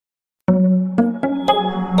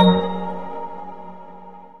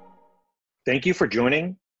Thank you for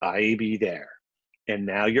joining IAB There. And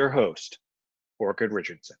now your host, Orchid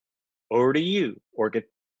Richardson. Over to you, Orchid.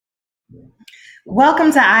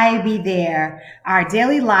 Welcome to IAB There, our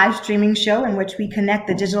daily live streaming show in which we connect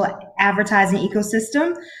the digital advertising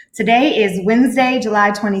ecosystem. Today is Wednesday, July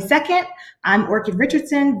 22nd. I'm Orchid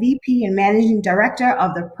Richardson, VP and Managing Director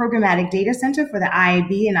of the Programmatic Data Center for the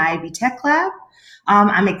IAB and IAB Tech Lab.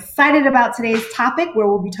 I'm excited about today's topic where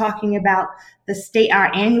we'll be talking about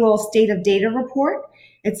our annual State of Data report.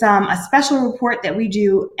 It's a special report that we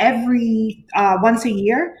do every once a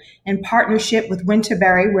year in partnership with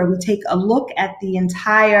Winterberry, where we take a look at the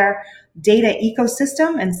entire data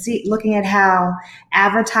ecosystem and looking at how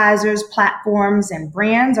advertisers, platforms, and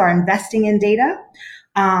brands are investing in data.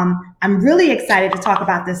 I'm really excited to talk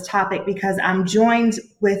about this topic because I'm joined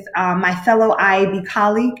with my fellow IAB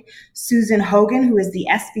colleague, Susan Hogan, who is the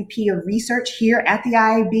SVP of Research here at the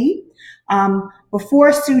IAB.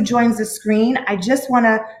 Before Sue joins the screen, I just want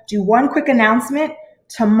to do one quick announcement.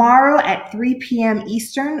 Tomorrow at 3 p.m.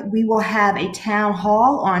 Eastern, we will have a town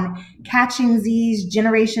hall on catching Z's,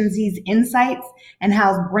 Generation Z's insights and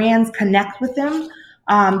how brands connect with them.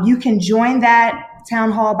 You can join that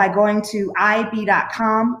town hall by going to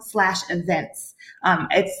iab.com/events.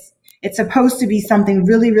 It's supposed to be something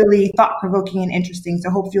really, really thought-provoking and interesting, so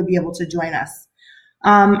hope you'll be able to join us.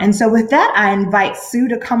 And so with that, I invite Sue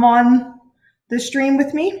to come on the stream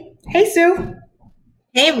with me. Hey, Sue.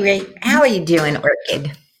 Hey, Ray. How are you doing,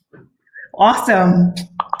 Orchid? Awesome.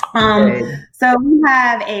 So we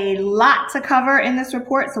have a lot to cover in this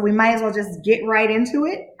report, so we might as well just get right into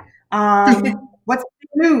it. What's the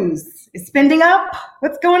news? Is spending up?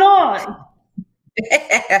 What's going on?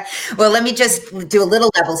 Well, let me just do a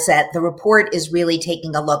little level set. The report is really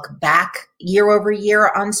taking a look back year over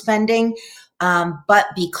year on spending. But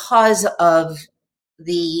because of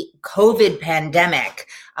the COVID pandemic,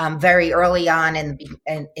 very early on in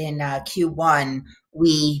Q1,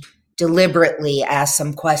 we deliberately asked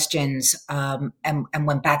some questions and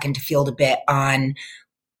went back into field a bit on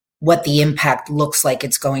what the impact looks like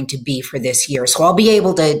it's going to be for this year. So I'll be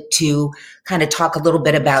able to kind of talk a little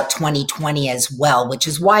bit about 2020 as well, which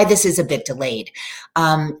is why this is a bit delayed.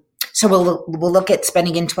 So we'll look at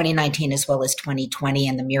spending in 2019 as well as 2020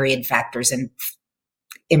 and the myriad factors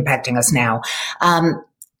impacting us now.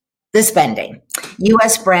 The spending.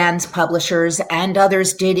 U.S. brands, publishers, and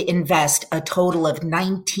others did invest a total of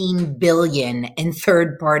 $19 billion in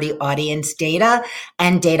third-party audience data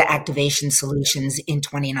and data activation solutions in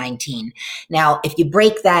 2019. Now, if you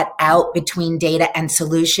break that out between data and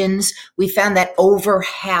solutions, we found that over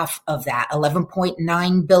half of that,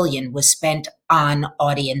 $11.9 billion, was spent on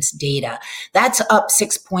audience data. That's up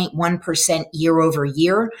 6.1% year over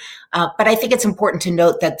year. But I think it's important to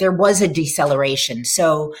note that there was a deceleration.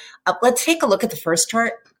 So let's take a look at the first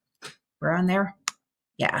chart. We're on there.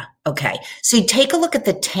 Yeah. Okay. So you take a look at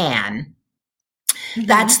the tan. Mm-hmm.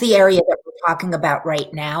 That's the area that we're talking about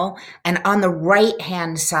right now. And on the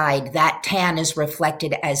right-hand side, that tan is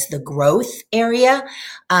reflected as the growth area.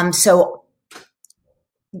 So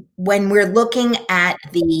when we're looking at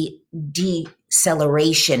the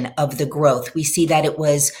deceleration of the growth, we see that it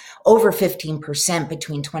was over 15%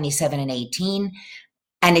 between 27 and 18,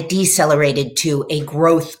 and it decelerated to a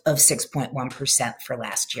growth of 6.1% for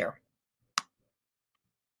last year.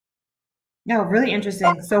 No, really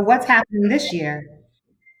interesting. So what's happening this year?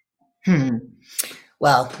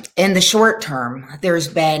 Well, in the short term, there's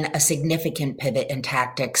been a significant pivot in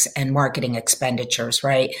tactics and marketing expenditures,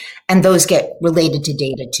 right? And those get related to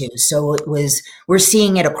data too. So we're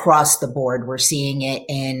seeing it across the board. We're seeing it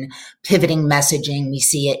in pivoting messaging. We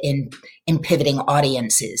see it in pivoting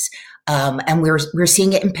audiences. And we're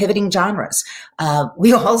seeing it in pivoting genres.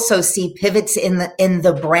 We also see pivots in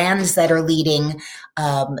the brands that are leading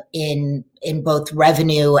in both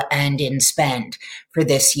revenue and in spend for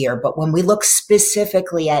this year. But when we look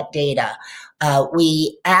specifically at data,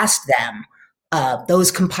 we asked them,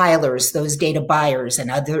 those compilers, those data buyers,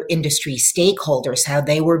 and other industry stakeholders, how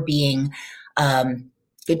they were being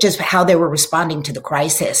just how they were responding to the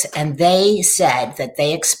crisis. And they said that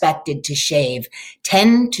they expected to shave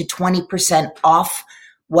 10 to 20% off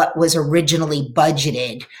what was originally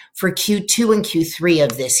budgeted for Q2 and Q3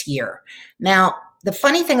 of this year. Now, the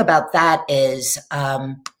funny thing about that is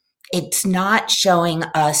it's not showing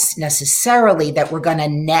us necessarily that we're going to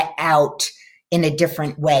net out in a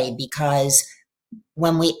different way, because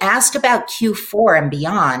when we asked about Q4 and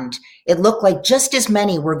beyond, it looked like just as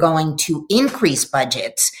many were going to increase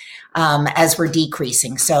budgets as we're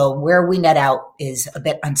decreasing. So where we net out is a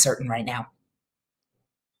bit uncertain right now.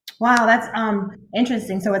 Wow, that's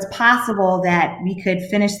interesting. So it's possible that we could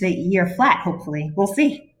finish the year flat, hopefully. We'll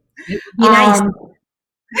see. Be nice.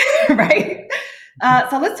 Right.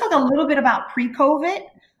 So let's talk a little bit about pre-COVID.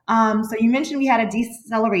 So you mentioned we had a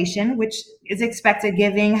deceleration, which is expected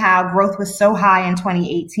given how growth was so high in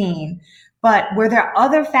 2018. But were there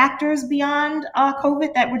other factors beyond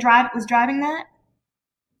COVID that was driving that?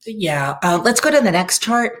 Yeah. Let's go to the next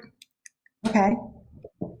chart. Okay.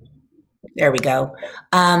 There we go.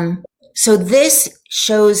 So this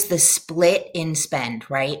shows the split in spend,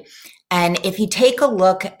 right? And if you take a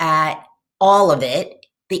look at all of it,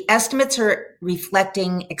 the estimates are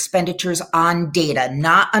reflecting expenditures on data,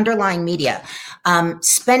 not underlying media.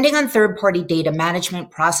 Spending on third-party data management,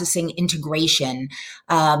 processing, integration,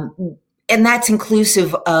 and that's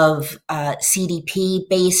inclusive of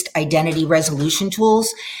CDP-based identity resolution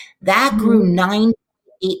tools. That grew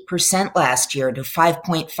 9.8% last year to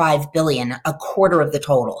 5.5 billion, a quarter of the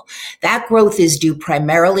total. That growth is due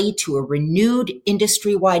primarily to a renewed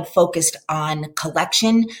industry-wide focus on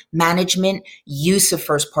collection, management, use of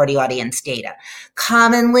first-party audience data.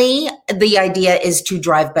 Commonly, the idea is to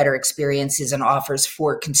drive better experiences and offers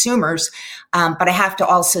for consumers, but I have to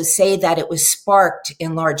also say that it was sparked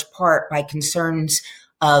in large part by concerns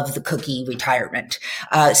of the cookie retirement.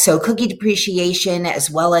 So cookie depreciation,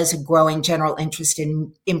 as well as a growing general interest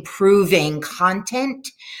in improving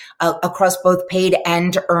content across both paid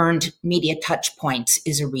and earned media touch points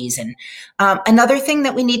is a reason. Another thing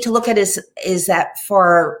that we need to look at is that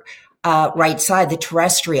far right side, the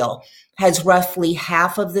terrestrial has roughly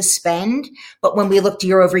half of the spend. But when we looked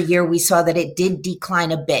year over year, we saw that it did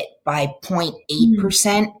decline a bit by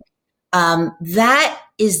 0.8%. That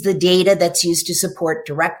is the data that's used to support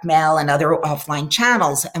direct mail and other offline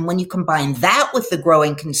channels. And when you combine that with the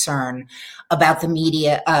growing concern about the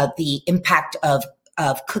media, the impact of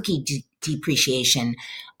cookie depreciation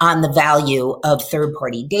on the value of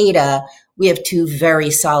third-party data, we have two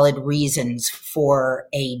very solid reasons for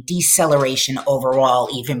a deceleration overall,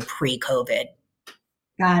 even pre-COVID.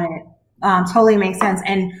 Got it. Totally makes sense.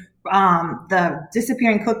 And the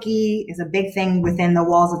disappearing cookie is a big thing within the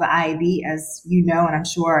walls of the IAB, as you know, and I'm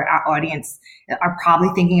sure our audience are probably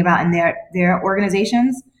thinking about in their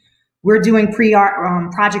organizations. We're doing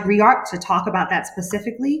Project Rearc to talk about that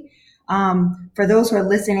specifically. For those who are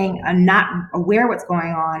listening and not aware what's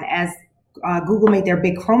going on, as Google made their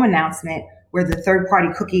big Chrome announcement where the third-party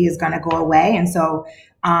cookie is going to go away. And so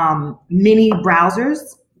many browsers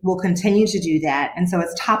will continue to do that. And so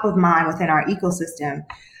it's top of mind within our ecosystem.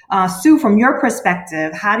 Sue, from your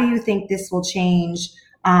perspective, how do you think this will change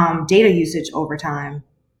data usage over time?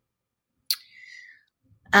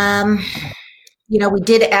 We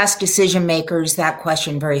did ask decision makers that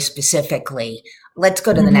question very specifically. Let's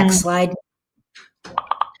go to the next slide.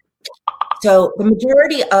 So the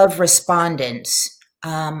majority of respondents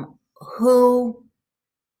are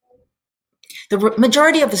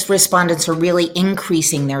really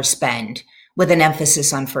increasing their spend with an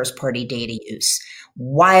emphasis on first-party data use,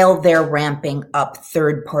 while they're ramping up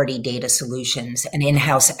third-party data solutions and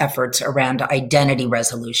in-house efforts around identity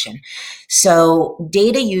resolution. So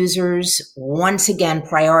data users, once again,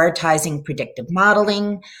 prioritizing predictive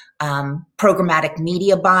modeling, programmatic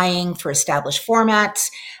media buying for established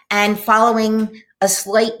formats, and following a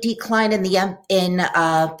slight decline in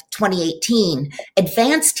 2018,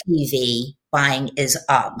 advanced TV buying is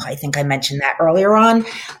up. I think I mentioned that earlier on.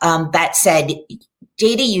 That said,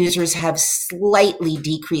 data users have slightly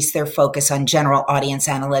decreased their focus on general audience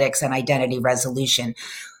analytics and identity resolution.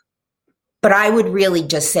 But I would really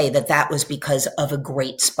just say that that was because of a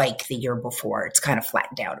great spike the year before. It's kind of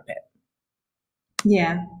flattened out a bit.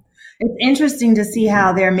 Yeah. It's interesting to see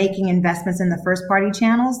how they're making investments in the first party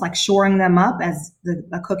channels, like shoring them up as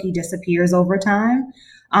the cookie disappears over time.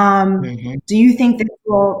 Do you think that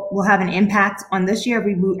will have an impact on this year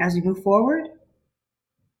as we move forward?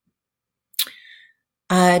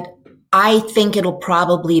 I think it'll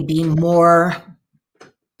probably be more.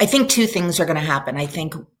 I think two things are going to happen.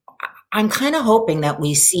 I'm kind of hoping that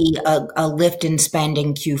we see a lift in spend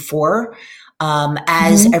in Q4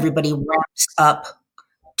 as everybody ramps up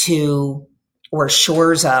to or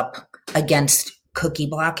shores up against cookie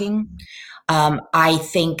blocking. I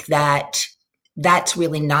think that that's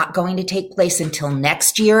really not going to take place until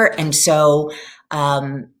next year. And so,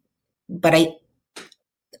 but I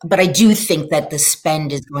do think that the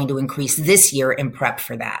spend is going to increase this year in prep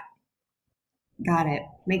for that. Got it.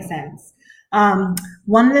 Makes sense.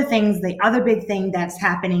 One of the other big thing that's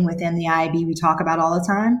happening within the IAB we talk about all the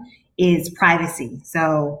time is privacy.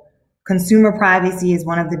 So consumer privacy is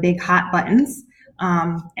one of the big hot buttons.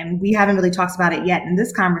 And we haven't really talked about it yet in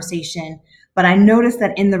this conversation, But I noticed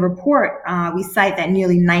that in the report, we cite that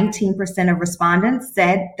nearly 19% of respondents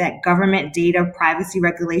said that government data privacy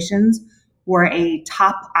regulations were a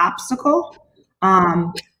top obstacle.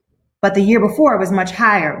 But the year before it was much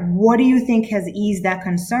higher. What do you think has eased that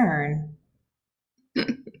concern?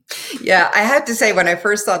 Yeah, I have to say, when I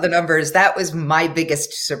first saw the numbers, that was my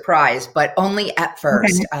biggest surprise, but only at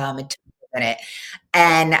first. It took a minute.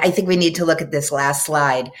 And I think we need to look at this last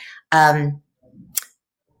slide.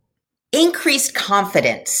 Increased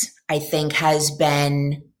confidence, I think, has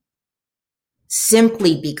been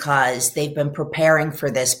simply because they've been preparing for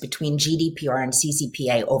this between GDPR and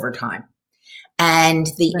CCPA over time. And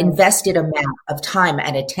the invested amount of time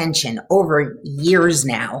and attention over years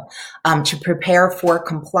now to prepare for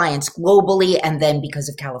compliance globally, and then because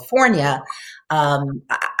of California,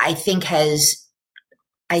 I think has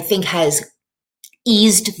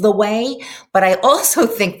eased the way. But I also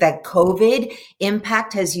think that COVID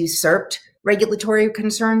impact has usurped regulatory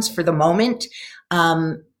concerns for the moment.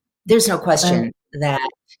 There's no question that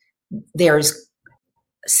there's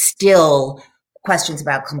still questions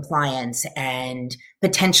about compliance and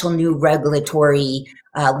potential new regulatory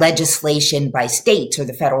legislation by states or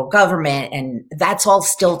the federal government. And that's all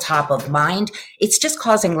still top of mind. It's just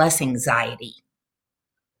causing less anxiety.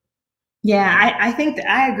 Yeah, I think that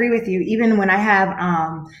I agree with you. Even when I have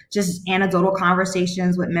just anecdotal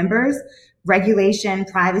conversations with members, regulation,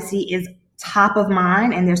 privacy is top of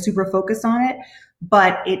mind and they're super focused on it.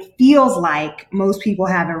 But it feels like most people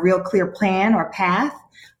have a real clear plan or path.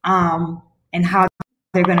 And how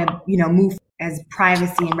they're going to, move as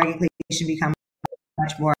privacy and regulation become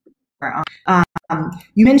much more.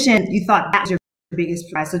 You mentioned you thought that was your biggest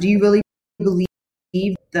surprise. So do you really believe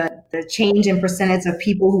the change in percentage of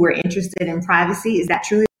people who are interested in privacy, is that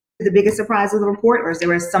truly the biggest surprise of the report, or is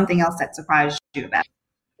there something else that surprised you about it?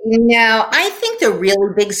 No, I think the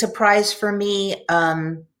really big surprise for me,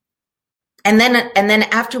 and then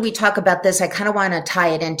after we talk about this, I kind of want to tie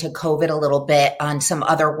it into COVID a little bit on some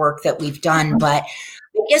other work that we've done. But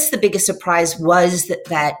I guess the biggest surprise was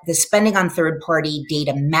that the spending on third-party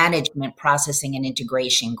data management, processing, and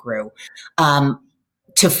integration grew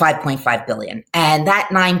to $5.5 billion. And that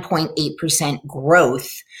 9.8%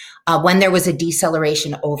 growth, when there was a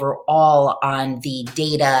deceleration overall on the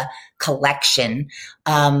data collection,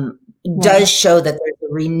 does show that there's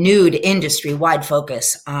a renewed industry-wide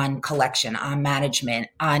focus on collection, on management,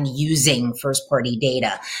 on using first-party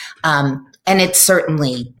data. And it's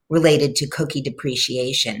certainly related to cookie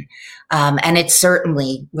depreciation. And it's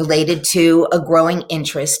certainly related to a growing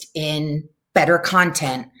interest in better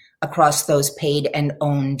content across those paid and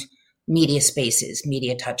owned media spaces,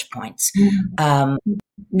 media touch points.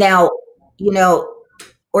 Now,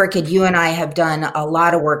 Orchid, you and I have done a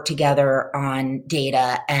lot of work together on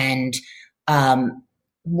data. And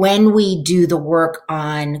when we do the work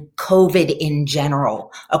on COVID in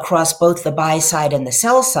general, across both the buy side and the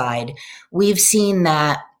sell side, we've seen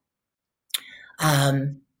that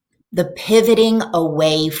the pivoting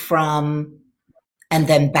away from and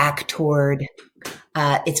then back toward,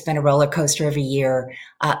 it's been a roller coaster of a year,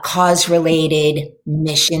 cause-related,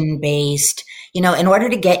 mission-based, in order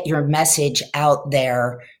to get your message out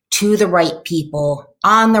there to the right people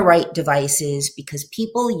on the right devices, because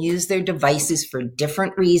people use their devices for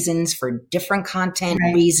different reasons, for different content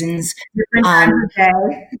reasons. Different times of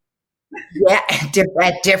day. Yeah,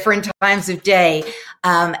 at different times of day.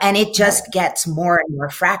 And it just gets more and more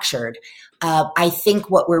fractured. I think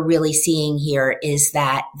what we're really seeing here is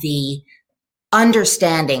that the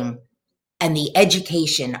understanding and the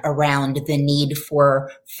education around the need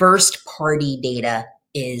for first-party data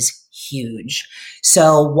is huge.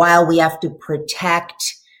 So while we have to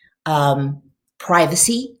protect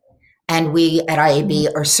privacy, and we at IAB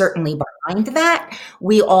are certainly behind that,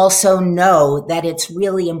 we also know that it's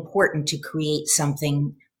really important to create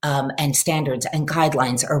something and standards and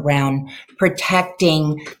guidelines around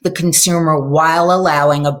protecting the consumer while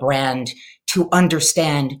allowing a brand to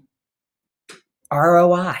understand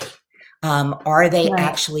ROI. Are they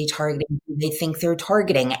actually targeting who they think they're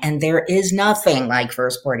targeting? And there is nothing like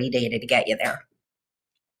first-party data to get you there.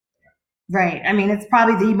 Right. I mean, it's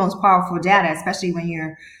probably the most powerful data, especially when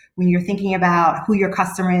you're thinking about who your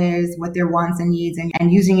customer is, what their wants and needs,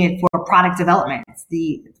 and using it for product development.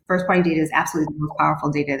 The first-party data is absolutely the most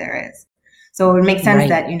powerful data there is. So it makes sense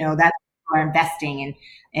that, that we're investing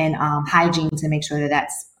in hygiene to make sure that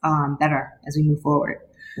that's better as we move forward.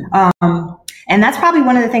 And that's probably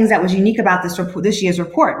one of the things that was unique about this year's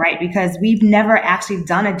report, right? Because we've never actually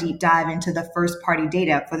done a deep dive into the first party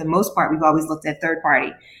data. For the most part, we've always looked at third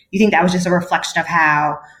party. You think that was just a reflection of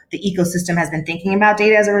how the ecosystem has been thinking about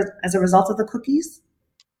data as a result of the cookies?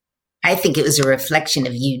 I think it was a reflection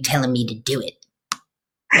of you telling me to do it.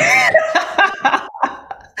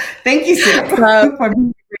 Thank you, Sue, for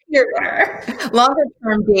being here. Longer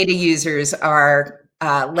term data users are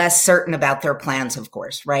less certain about their plans, of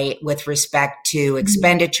course, right? With respect to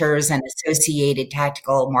expenditures and associated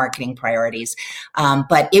tactical marketing priorities.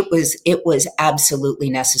 But it was absolutely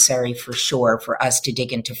necessary for sure for us to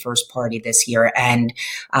dig into first party this year. And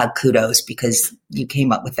kudos, because you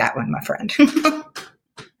came up with that one, my friend.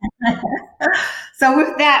 So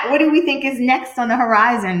with that, what do we think is next on the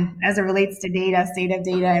horizon as it relates to data, state of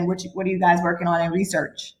data, and what are you guys working on in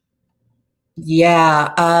research?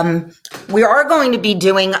 Yeah, we are going to be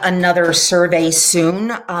doing another survey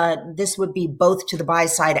soon. This would be both to the buy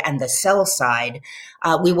side and the sell side.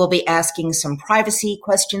 We will be asking some privacy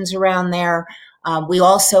questions around there. We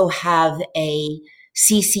also have a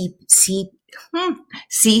CCPA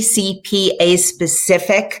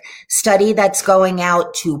specific study that's going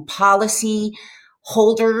out to policy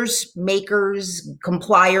holders, makers,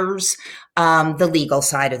 compliers, the legal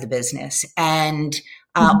side of the business. And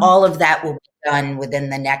all of that will be done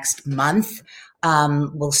within the next month.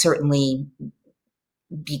 We'll certainly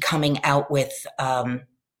be coming out with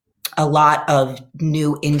a lot of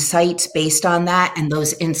new insights based on that. And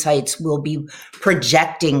those insights will be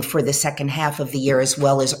projecting for the second half of the year as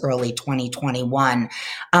well as early 2021.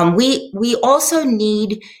 We also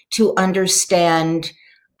need to understand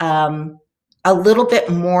a little bit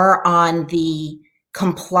more on the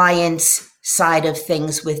compliance side of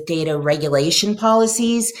things with data regulation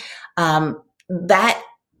policies. That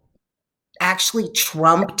actually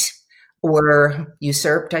trumped or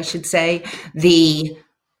usurped, I should say, the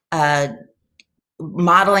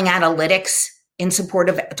modeling analytics in support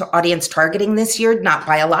of audience targeting this year, not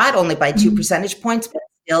by a lot, only by 2 percentage points, but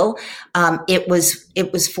still, it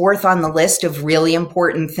was fourth on the list of really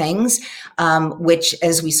important things, which,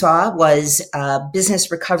 as we saw, was business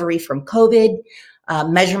recovery from COVID,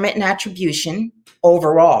 measurement and attribution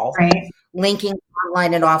overall, right, linking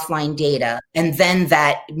online and offline data, and then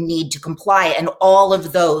that need to comply. And all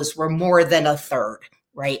of those were more than a third,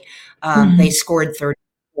 right? They scored 34%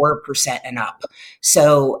 and up.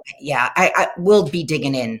 So yeah, I will be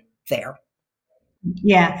digging in there.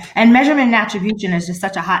 Yeah, and measurement and attribution is just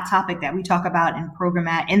such a hot topic that we talk about in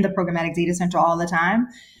the programmatic data center all the time,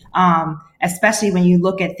 especially when you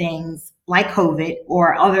look at things like COVID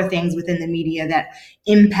or other things within the media that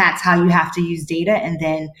impacts how you have to use data and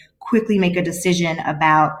then quickly make a decision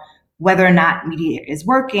about whether or not media is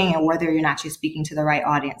working and whether you're actually speaking to the right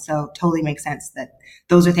audience. So totally makes sense that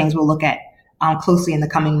those are things we'll look at closely in the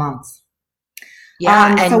coming months.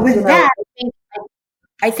 Yeah, and so with that,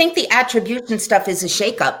 I think the attribution stuff is a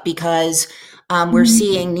shakeup because we're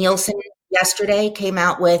seeing Nielsen yesterday came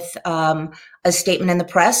out with a statement in the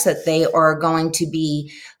press that they are going to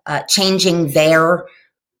be changing their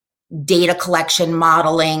data collection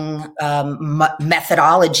modeling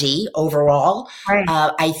methodology overall. right.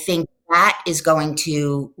 I think that is going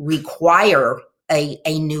to require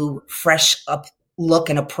a new fresh look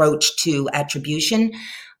and approach to attribution.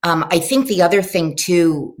 I think the other thing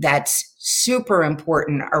too that's super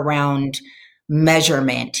important around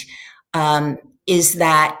measurement is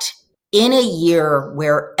that in a year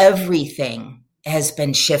where everything has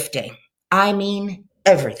been shifting, I mean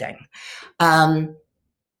everything, I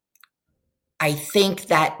think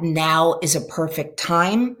that now is a perfect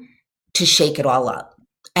time to shake it all up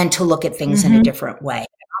and to look at things in a different way.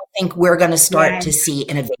 I think we're going to start to see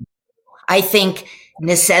innovation. I think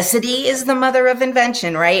necessity is the mother of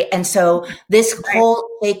invention, right? And so this whole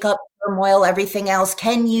shake up, turmoil, everything else,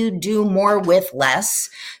 can you do more with less?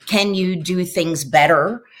 Can you do things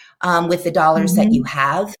better with the dollars that you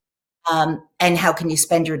have? And how can you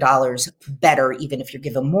spend your dollars better, even if you're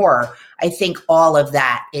given more? I think all of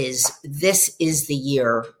that this is the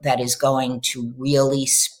year that is going to really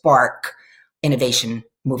spark innovation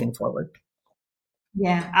moving forward.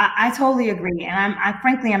 Yeah, I totally agree. And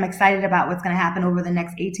I'm excited about what's going to happen over the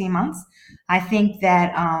next 18 months. I think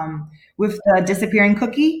that with the disappearing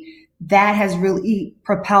cookie, that has really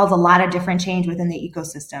propelled a lot of different change within the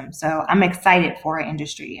ecosystem. So I'm excited for our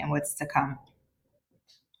industry and what's to come.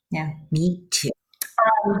 Yeah. Me too.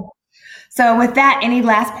 So with that, any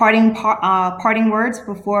last parting words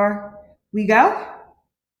before we go?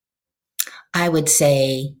 I would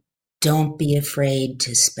say, don't be afraid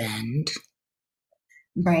to spend.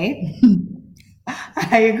 Right.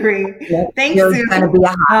 I agree. Thanks, Sue.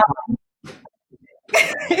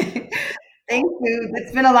 Thank you.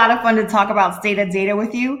 It's been a lot of fun to talk about state of data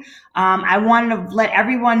with you. I wanted to let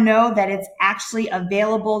everyone know that it's actually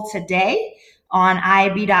available today on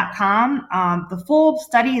IAB.com. The full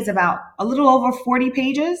study is about a little over 40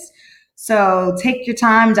 pages. So take your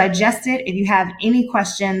time, digest it. If you have any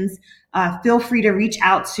questions, feel free to reach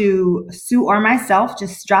out to Sue or myself.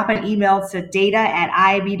 Just drop an email to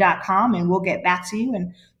data@iab.com and we'll get back to you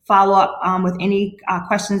and follow up with any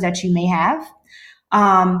questions that you may have.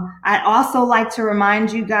 I'd also like to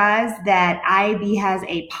remind you guys that IAB has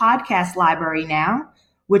a podcast library now,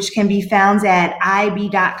 which can be found at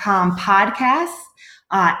iab.com podcasts.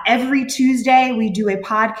 Every Tuesday, we do a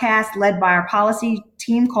podcast led by our policy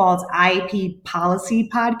team called IAP Policy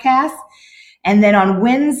Podcast. And then on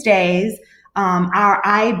Wednesdays, our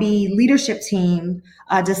IAB leadership team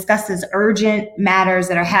discusses urgent matters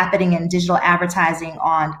that are happening in digital advertising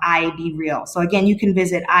on IAB Real. So again, you can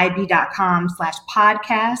visit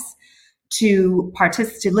iab.com/podcasts to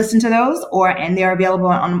listen to those, and they're available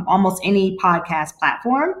on almost any podcast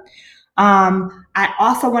platform. I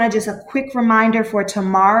also want to just a quick reminder for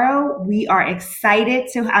tomorrow. We are excited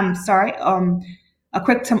to, a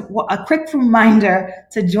quick reminder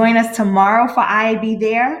to join us tomorrow for IAB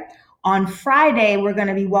There. On Friday, we're going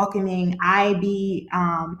to be welcoming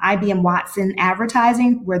IBM Watson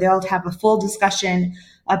Advertising, where they'll have a full discussion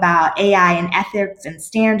about AI and ethics and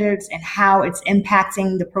standards and how it's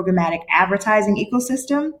impacting the programmatic advertising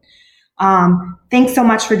ecosystem. Thanks so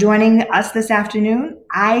much for joining us this afternoon.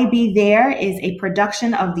 IAB There is a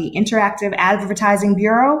production of the Interactive Advertising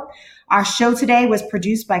Bureau. Our show today was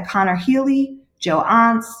produced by Connor Healy, Joe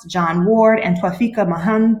Ants, John Ward, and Twafika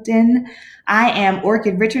Mohamdan. I am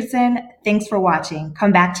Orchid Richardson. Thanks for watching.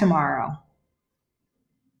 Come back tomorrow.